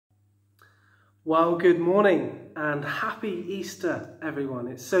Well, good morning and happy Easter, everyone.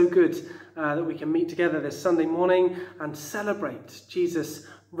 It's so good that we can meet together this Sunday morning and celebrate Jesus'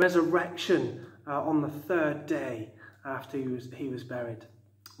 resurrection on the third day after he was buried.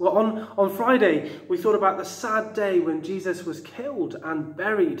 Well, on Friday, we thought about the sad day when Jesus was killed and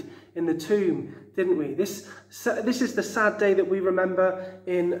buried in the tomb, didn't we? This is the sad day that we remember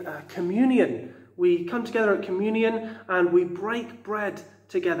in communion. We come together at communion and we break bread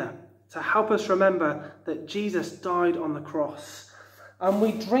together to help us remember that Jesus died on the cross. And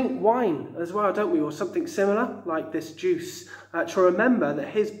we drink wine as well, don't we? Or something similar, like this juice, to remember that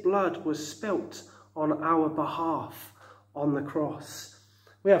his blood was spilt on our behalf on the cross.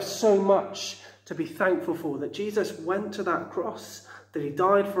 We have so much to be thankful for, that Jesus went to that cross, that he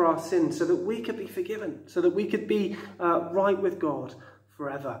died for our sins so that we could be forgiven, so that we could be right with God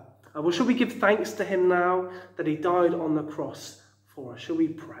forever. Well, shall we give thanks to him now that he died on the cross for us? Shall we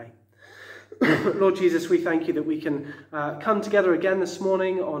pray? Lord Jesus, we thank you that we can come together again this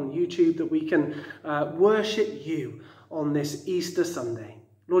morning on YouTube, that we can worship you on this Easter Sunday.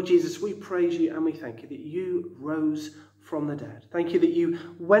 Lord Jesus, we praise you and we thank you that you rose from the dead. Thank you that you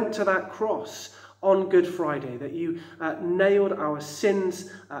went to that cross on Good Friday, that you nailed our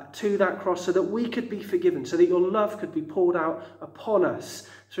sins to that cross so that we could be forgiven, so that your love could be poured out upon us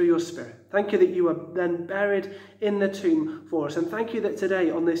through your Spirit. Thank you that you were then buried in the tomb for us. And thank you that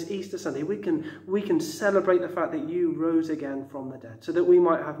today on this Easter Sunday we can celebrate the fact that you rose again from the dead, so that we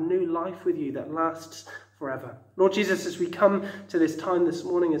might have new life with you that lasts forever. Lord Jesus, as we come to this time this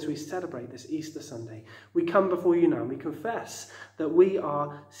morning, as we celebrate this Easter Sunday, we come before you now and we confess that we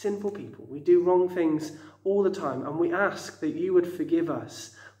are sinful people. We do wrong things all the time, and we ask that you would forgive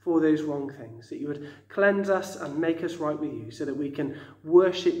us for those wrong things, that you would cleanse us and make us right with you so that we can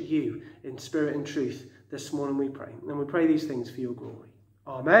worship you in spirit and truth this morning, we pray. And we pray these things for your glory.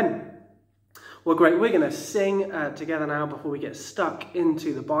 Amen. Well, great. We're going to sing together now before we get stuck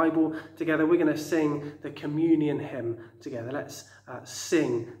into the Bible together. We're going to sing the communion hymn together. Let's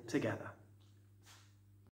sing together.